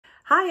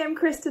Hi, I'm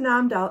Kristin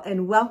Omdahl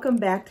and welcome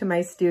back to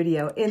my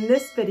studio. In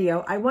this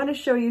video, I want to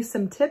show you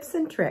some tips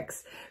and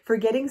tricks for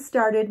getting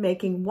started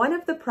making one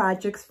of the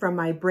projects from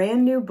my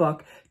brand new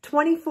book,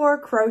 24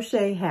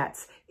 Crochet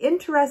Hats,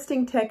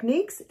 Interesting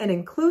Techniques and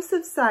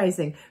Inclusive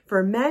Sizing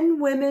for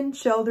Men, Women,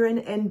 Children,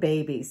 and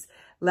Babies.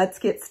 Let's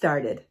get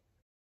started.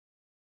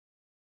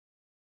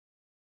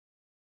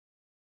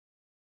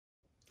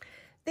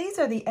 These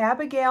are the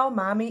Abigail,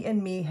 Mommy,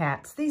 and Me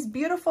hats. These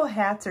beautiful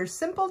hats are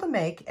simple to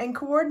make and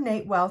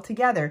coordinate well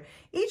together.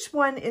 Each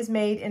one is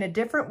made in a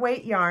different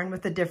weight yarn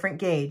with a different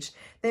gauge.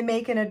 They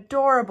make an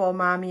adorable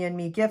Mommy and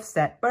Me gift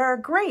set, but are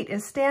great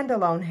as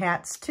standalone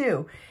hats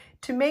too.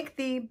 To make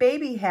the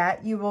baby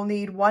hat, you will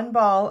need 1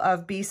 ball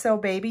of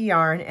Biseau baby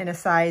yarn and a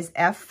size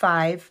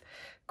F5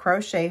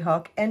 crochet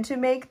hook, and to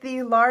make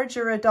the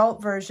larger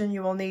adult version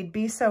you will need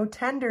Biseau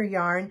tender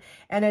yarn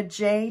and a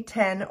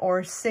J10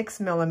 or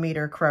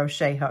 6mm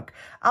crochet hook.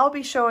 I'll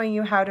be showing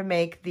you how to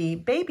make the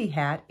baby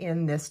hat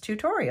in this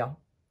tutorial.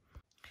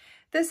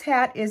 This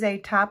hat is a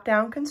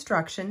top-down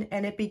construction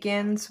and it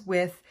begins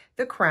with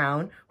the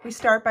crown. We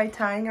start by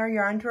tying our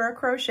yarn to our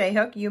crochet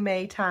hook. You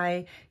may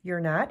tie your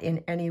knot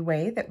in any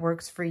way that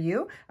works for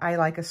you. I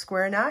like a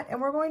square knot, and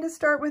we're going to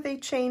start with a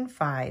chain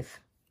 5.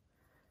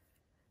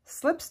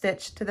 Slip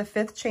stitch to the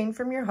 5th chain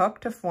from your hook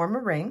to form a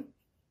ring.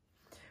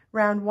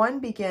 Round 1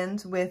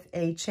 begins with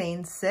a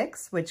chain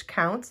 6, which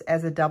counts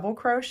as a double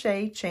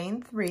crochet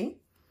chain 3.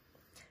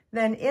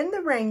 Then in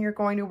the ring, you're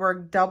going to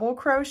work double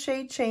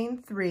crochet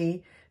chain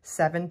 3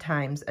 7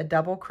 times. A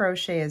double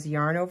crochet is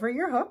yarn over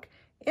your hook.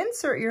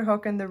 Insert your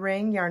hook in the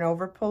ring, yarn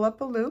over, pull up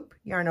a loop,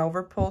 yarn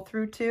over, pull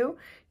through 2,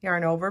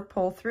 yarn over,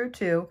 pull through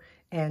 2,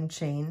 and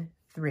chain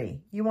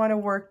 3. You want to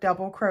work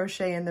double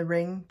crochet in the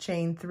ring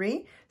chain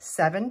 3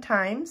 7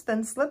 times,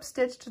 then slip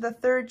stitch to the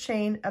 3rd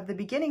chain of the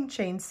beginning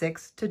chain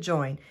 6 to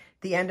join.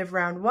 The end of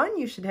round 1,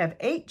 you should have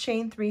 8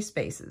 chain 3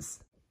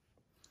 spaces.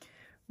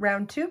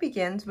 Round 2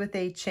 begins with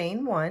a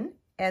chain 1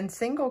 and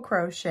single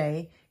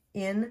crochet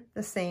in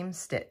the same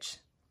stitch.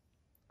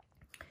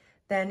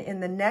 Then in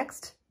the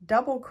next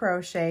double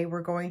crochet, we're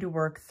going to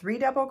work 3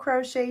 double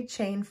crochet,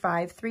 chain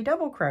 5, 3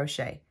 double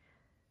crochet.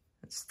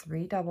 That's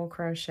 3 double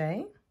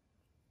crochet.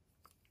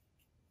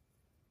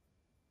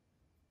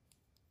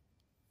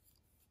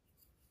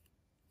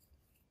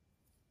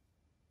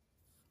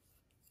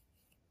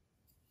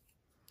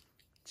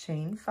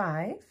 Chain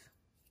 5,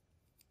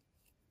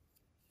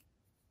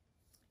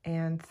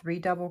 and 3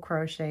 double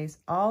crochets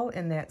all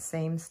in that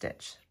same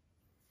stitch.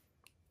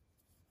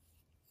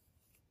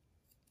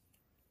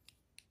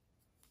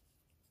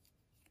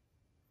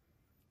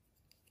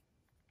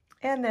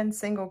 And then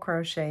single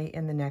crochet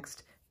in the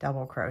next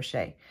double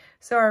crochet.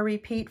 So our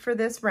repeat for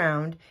this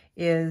round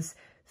is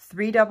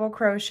 3 double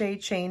crochet,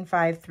 chain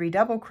 5, 3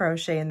 double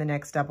crochet in the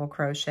next double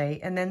crochet,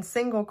 and then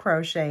single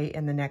crochet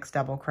in the next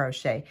double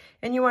crochet.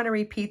 And you want to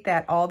repeat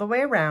that all the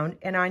way around,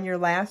 and on your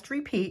last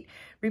repeat,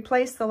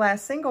 replace the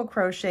last single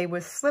crochet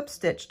with slip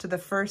stitch to the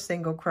 1st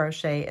single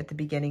crochet at the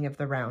beginning of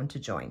the round to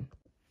join.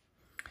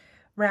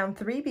 Round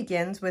 3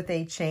 begins with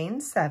a chain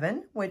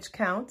 7, which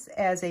counts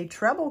as a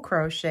treble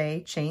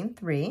crochet chain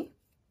 3.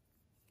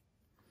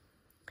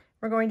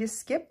 We're going to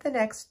skip the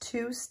next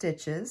 2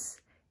 stitches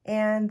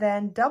and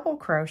then double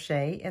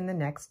crochet in the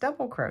next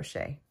double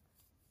crochet.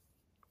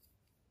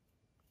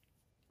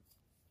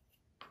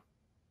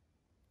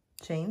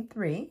 Chain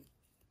 3,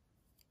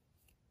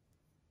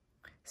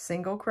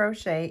 single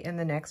crochet in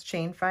the next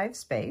chain 5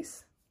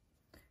 space,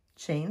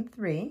 chain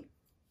 3,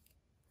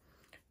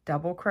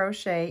 double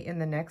crochet in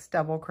the next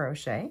double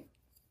crochet,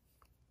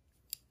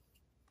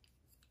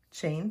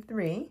 chain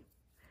 3,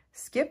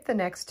 skip the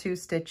next 2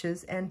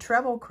 stitches and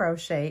treble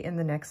crochet in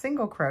the next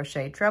single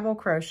crochet. Treble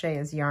crochet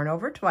is yarn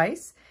over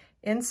twice,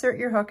 insert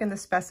your hook in the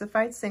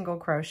specified single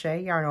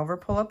crochet, yarn over,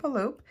 pull up a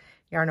loop,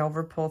 yarn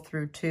over, pull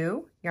through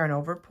 2, yarn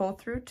over, pull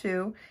through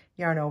 2,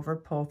 yarn over,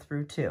 pull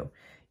through 2.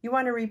 You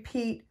want to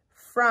repeat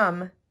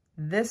from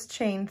this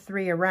chain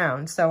 3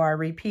 around. So our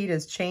repeat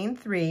is chain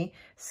 3,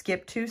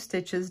 skip 2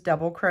 stitches,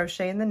 double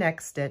crochet in the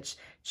next stitch,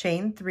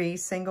 chain 3,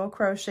 single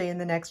crochet in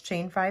the next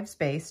chain 5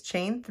 space,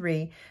 chain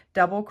 3,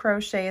 double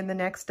crochet in the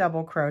next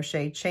double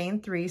crochet,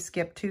 chain 3,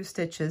 skip 2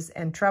 stitches,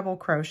 and treble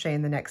crochet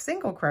in the next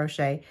single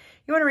crochet.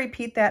 You want to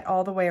repeat that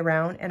all the way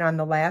around, and on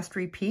the last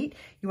repeat,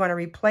 you want to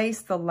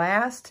replace the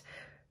last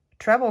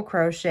treble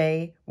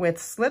crochet with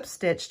slip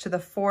stitch to the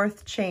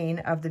 4th chain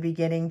of the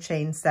beginning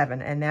chain 7,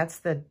 and that's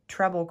the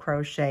treble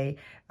crochet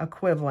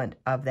equivalent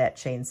of that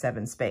chain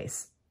 7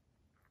 space.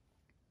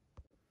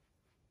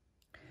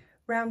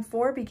 Round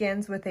 4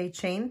 begins with a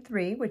chain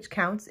 3, which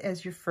counts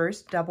as your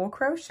first double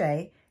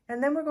crochet,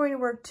 and then we're going to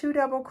work 2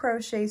 double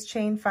crochets,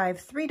 chain 5,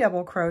 3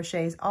 double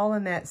crochets, all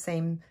in that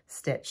same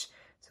stitch.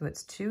 So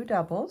it's 2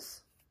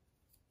 doubles,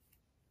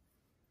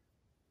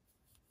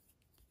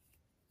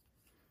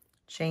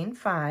 chain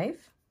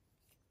 5,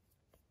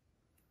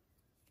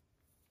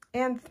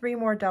 and 3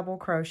 more double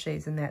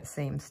crochets in that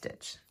same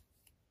stitch.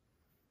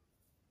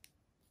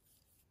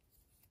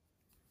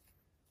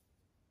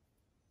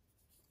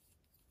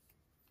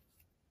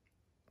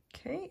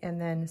 Okay, and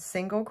then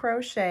single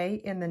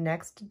crochet in the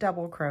next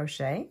double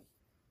crochet.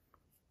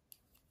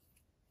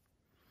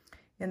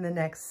 In the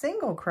next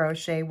single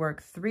crochet,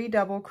 work 3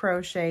 double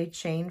crochet,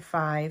 chain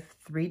 5,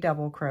 3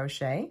 double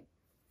crochet.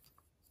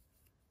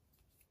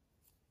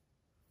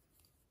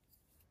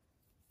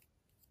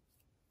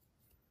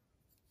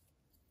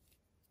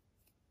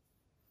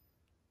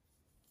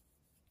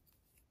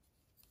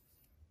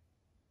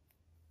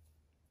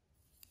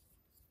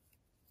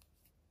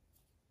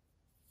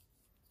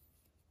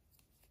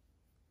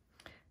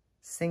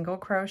 Single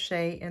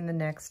crochet in the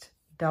next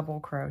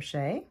double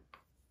crochet.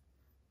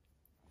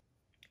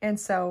 And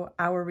so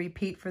our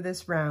repeat for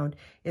this round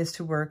is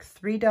to work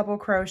 3 double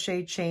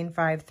crochet, chain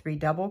 5, 3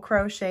 double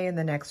crochet in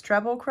the next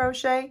treble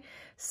crochet,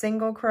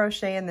 single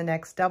crochet in the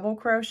next double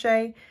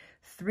crochet,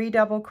 3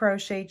 double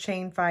crochet,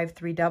 chain 5,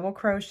 3 double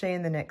crochet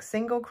in the next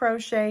single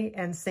crochet,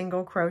 and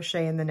single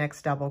crochet in the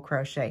next double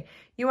crochet.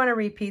 You want to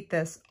repeat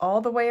this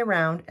all the way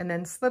around and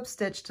then slip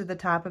stitch to the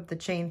top of the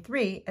chain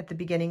 3 at the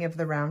beginning of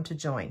the round to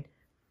join.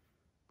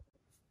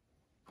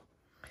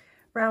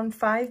 Round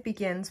 5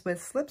 begins with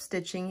slip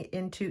stitching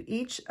into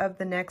each of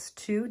the next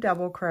 2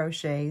 double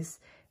crochets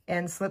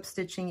and slip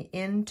stitching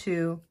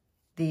into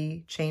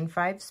the chain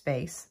 5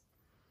 space,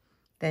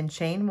 then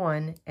chain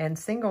 1 and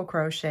single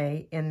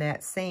crochet in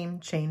that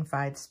same chain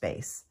 5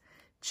 space.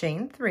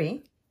 Chain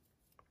 3,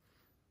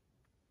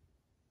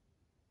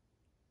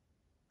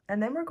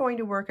 and then we're going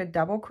to work a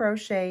double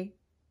crochet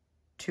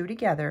 2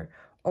 together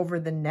over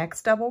the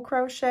next double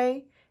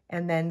crochet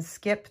and then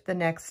skip the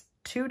next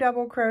 2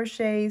 double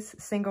crochets,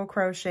 single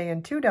crochet,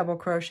 and 2 double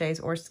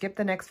crochets, or skip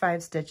the next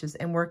 5 stitches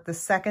and work the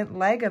second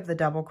leg of the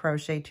double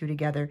crochet 2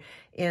 together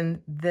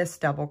in this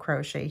double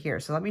crochet here.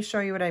 So let me show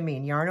you what I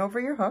mean. Yarn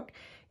over your hook,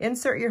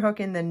 insert your hook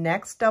in the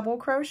next double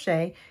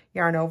crochet,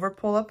 yarn over,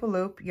 pull up a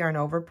loop, yarn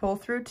over, pull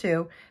through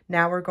 2.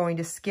 Now we're going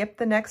to skip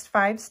the next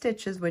 5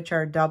 stitches, which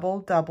are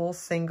double, double,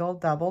 single,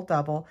 double,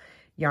 double.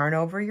 Yarn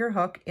over your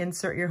hook,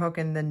 insert your hook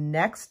in the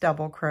next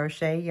double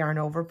crochet, yarn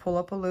over, pull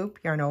up a loop,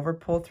 yarn over,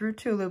 pull through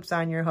 2 loops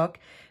on your hook.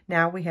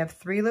 Now we have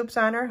 3 loops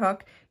on our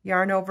hook,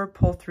 yarn over,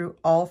 pull through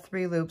all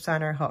 3 loops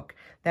on our hook.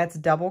 That's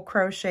double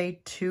crochet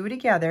 2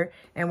 together,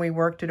 and we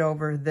worked it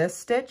over this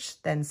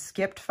stitch, then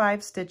skipped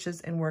 5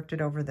 stitches and worked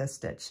it over this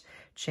stitch.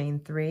 Chain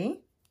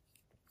 3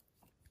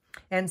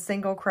 and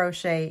single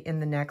crochet in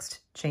the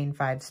next chain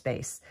 5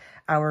 space.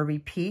 Our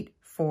repeat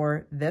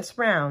for this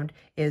round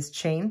is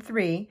chain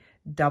 3,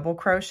 double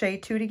crochet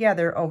 2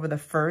 together over the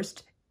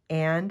first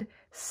and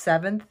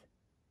 7th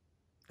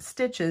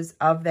stitches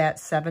of that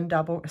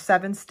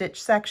 7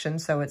 stitch section.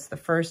 So it's the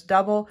first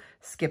double,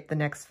 skip the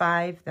next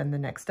 5, then the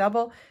next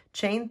double,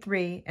 chain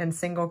 3 and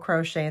single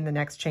crochet in the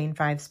next chain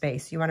 5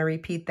 space. You want to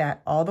repeat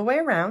that all the way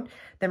around,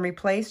 then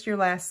replace your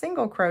last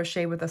single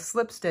crochet with a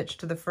slip stitch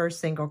to the first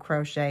single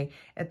crochet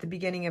at the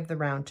beginning of the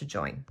round to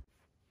join.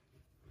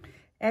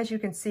 As you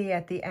can see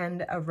at the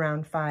end of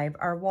round 5,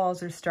 our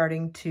walls are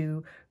starting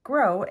to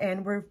grow,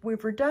 and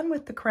we're done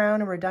with the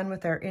crown, and we're done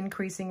with our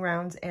increasing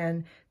rounds,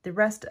 and the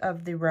rest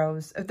of the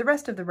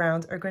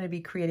rounds are going to be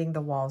creating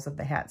the walls of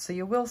the hat. So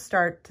you will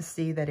start to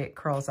see that it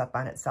curls up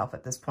on itself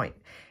at this point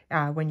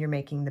when you're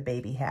making the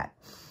baby hat.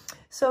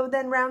 So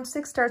then round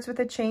 6 starts with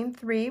a chain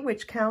 3,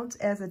 which counts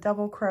as a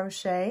double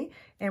crochet,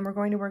 and we're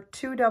going to work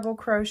 2 double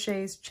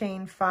crochets,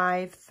 chain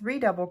 5, 3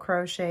 double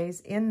crochets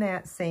in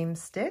that same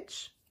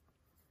stitch.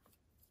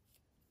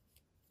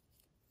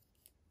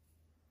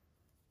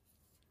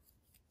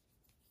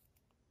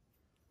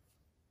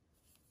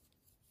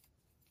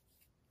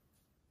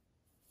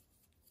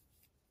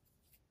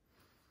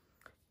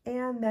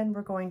 And then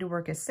we're going to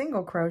work a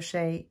single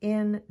crochet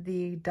in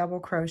the double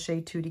crochet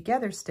 2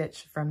 together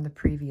stitch from the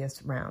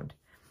previous round.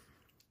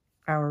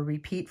 Our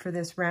repeat for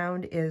this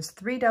round is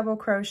 3 double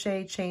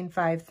crochet, chain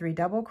 5, 3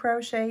 double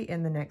crochet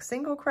in the next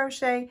single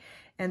crochet,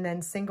 and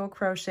then single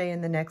crochet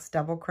in the next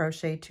double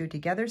crochet 2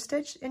 together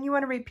stitch. And you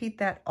want to repeat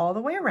that all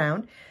the way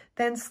around,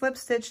 then slip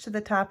stitch to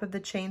the top of the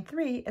chain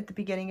 3 at the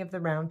beginning of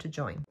the round to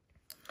join.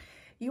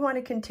 You want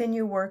to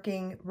continue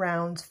working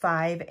rounds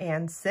 5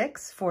 and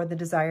 6 for the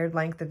desired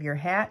length of your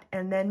hat,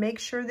 and then make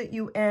sure that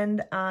you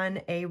end on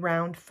a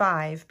round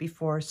 5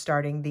 before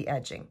starting the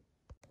edging.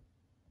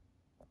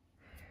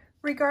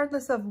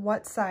 Regardless of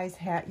what size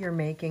hat you're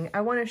making, I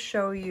want to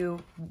show you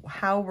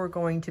how we're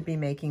going to be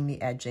making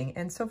the edging.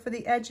 And so for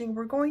the edging,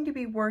 we're going to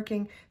be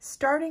working,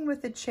 starting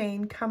with the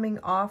chain coming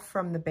off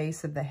from the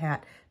base of the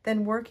hat,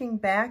 then working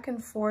back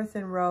and forth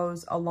in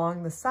rows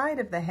along the side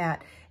of the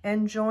hat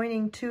and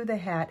joining to the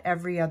hat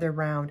every other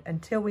round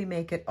until we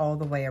make it all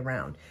the way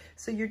around.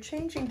 So you're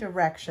changing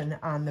direction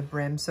on the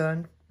brim.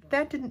 So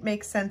that didn't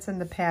make sense in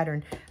the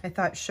pattern. I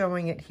thought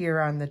showing it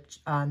here on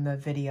the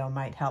video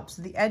might help.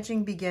 So the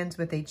edging begins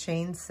with a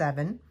chain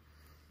 7.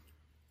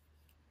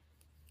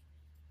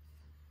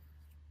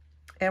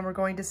 And we're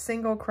going to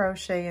single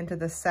crochet into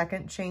the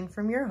second chain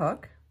from your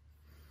hook,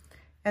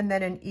 and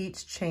then in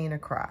each chain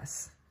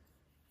across.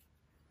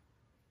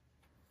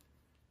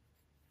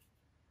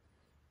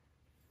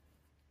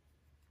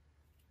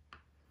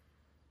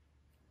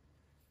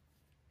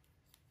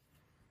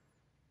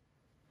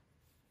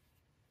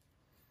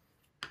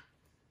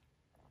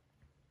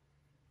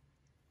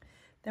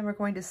 Then we're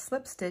going to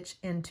slip stitch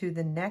into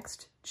the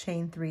next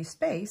chain 3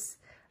 space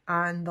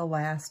on the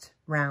last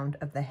round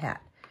of the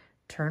hat.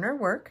 Turn our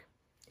work,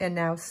 and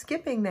now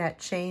skipping that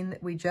chain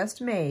that we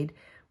just made,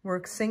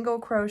 work single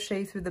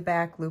crochet through the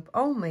back loop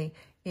only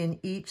in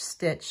each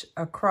stitch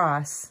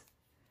across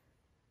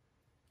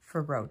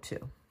for row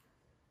 2.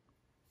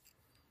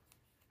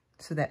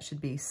 So that should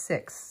be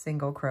 6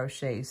 single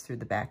crochets through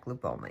the back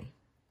loop only.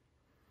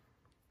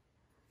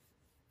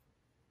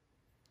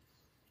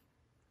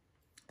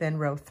 Then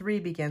row 3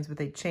 begins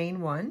with a chain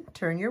 1,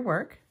 turn your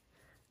work,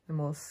 and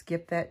we'll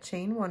skip that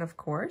chain 1, of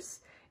course,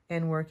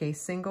 and work a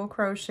single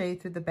crochet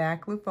through the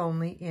back loop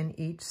only in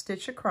each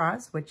stitch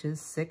across, which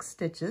is 6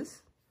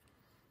 stitches.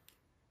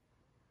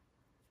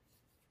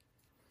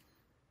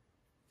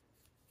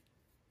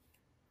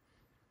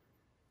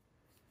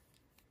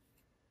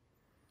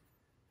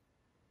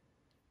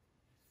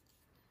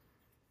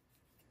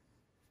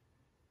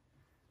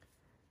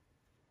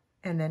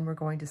 And then we're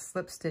going to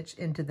slip stitch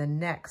into the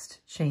next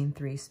chain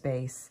 3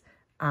 space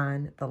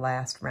on the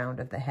last round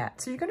of the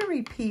hat. So you're going to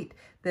repeat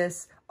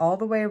this all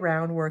the way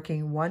around,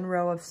 working 1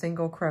 row of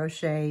single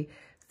crochet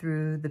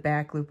through the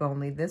back loop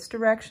only this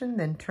direction,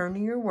 then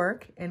turning your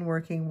work and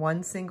working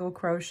 1 single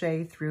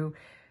crochet through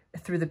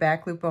the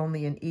back loop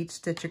only in each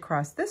stitch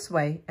across this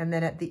way. And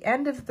then at the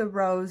end of the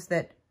rows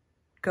that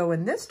go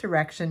in this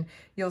direction,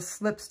 you'll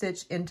slip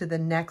stitch into the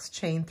next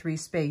chain 3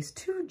 space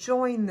to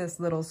join this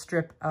little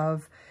strip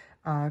of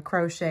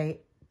crochet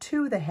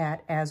to the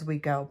hat as we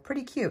go.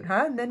 Pretty cute,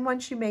 huh? And then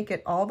once you make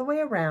it all the way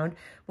around,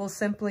 we'll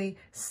simply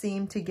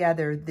seam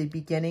together the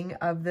beginning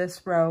of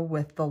this row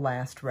with the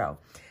last row.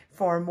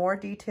 For more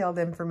detailed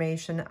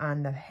information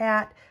on the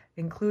hat,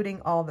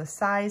 including all the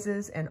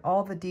sizes and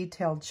all the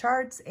detailed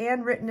charts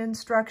and written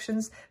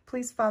instructions,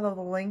 please follow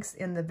the links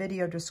in the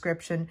video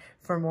description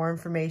for more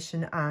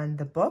information on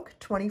the book,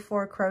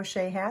 24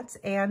 Crochet Hats,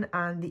 and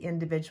on the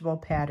individual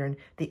pattern,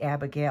 the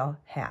Abigail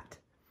hat.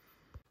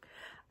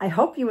 I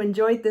hope you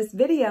enjoyed this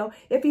video.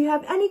 If you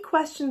have any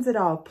questions at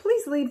all,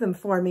 please leave them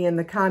for me in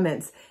the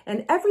comments.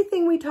 And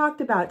everything we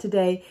talked about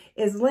today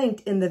is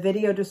linked in the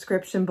video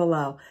description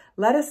below.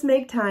 Let us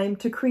make time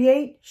to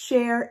create,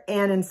 share,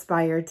 and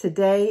inspire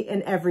today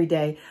and every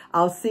day.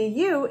 I'll see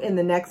you in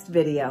the next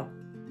video.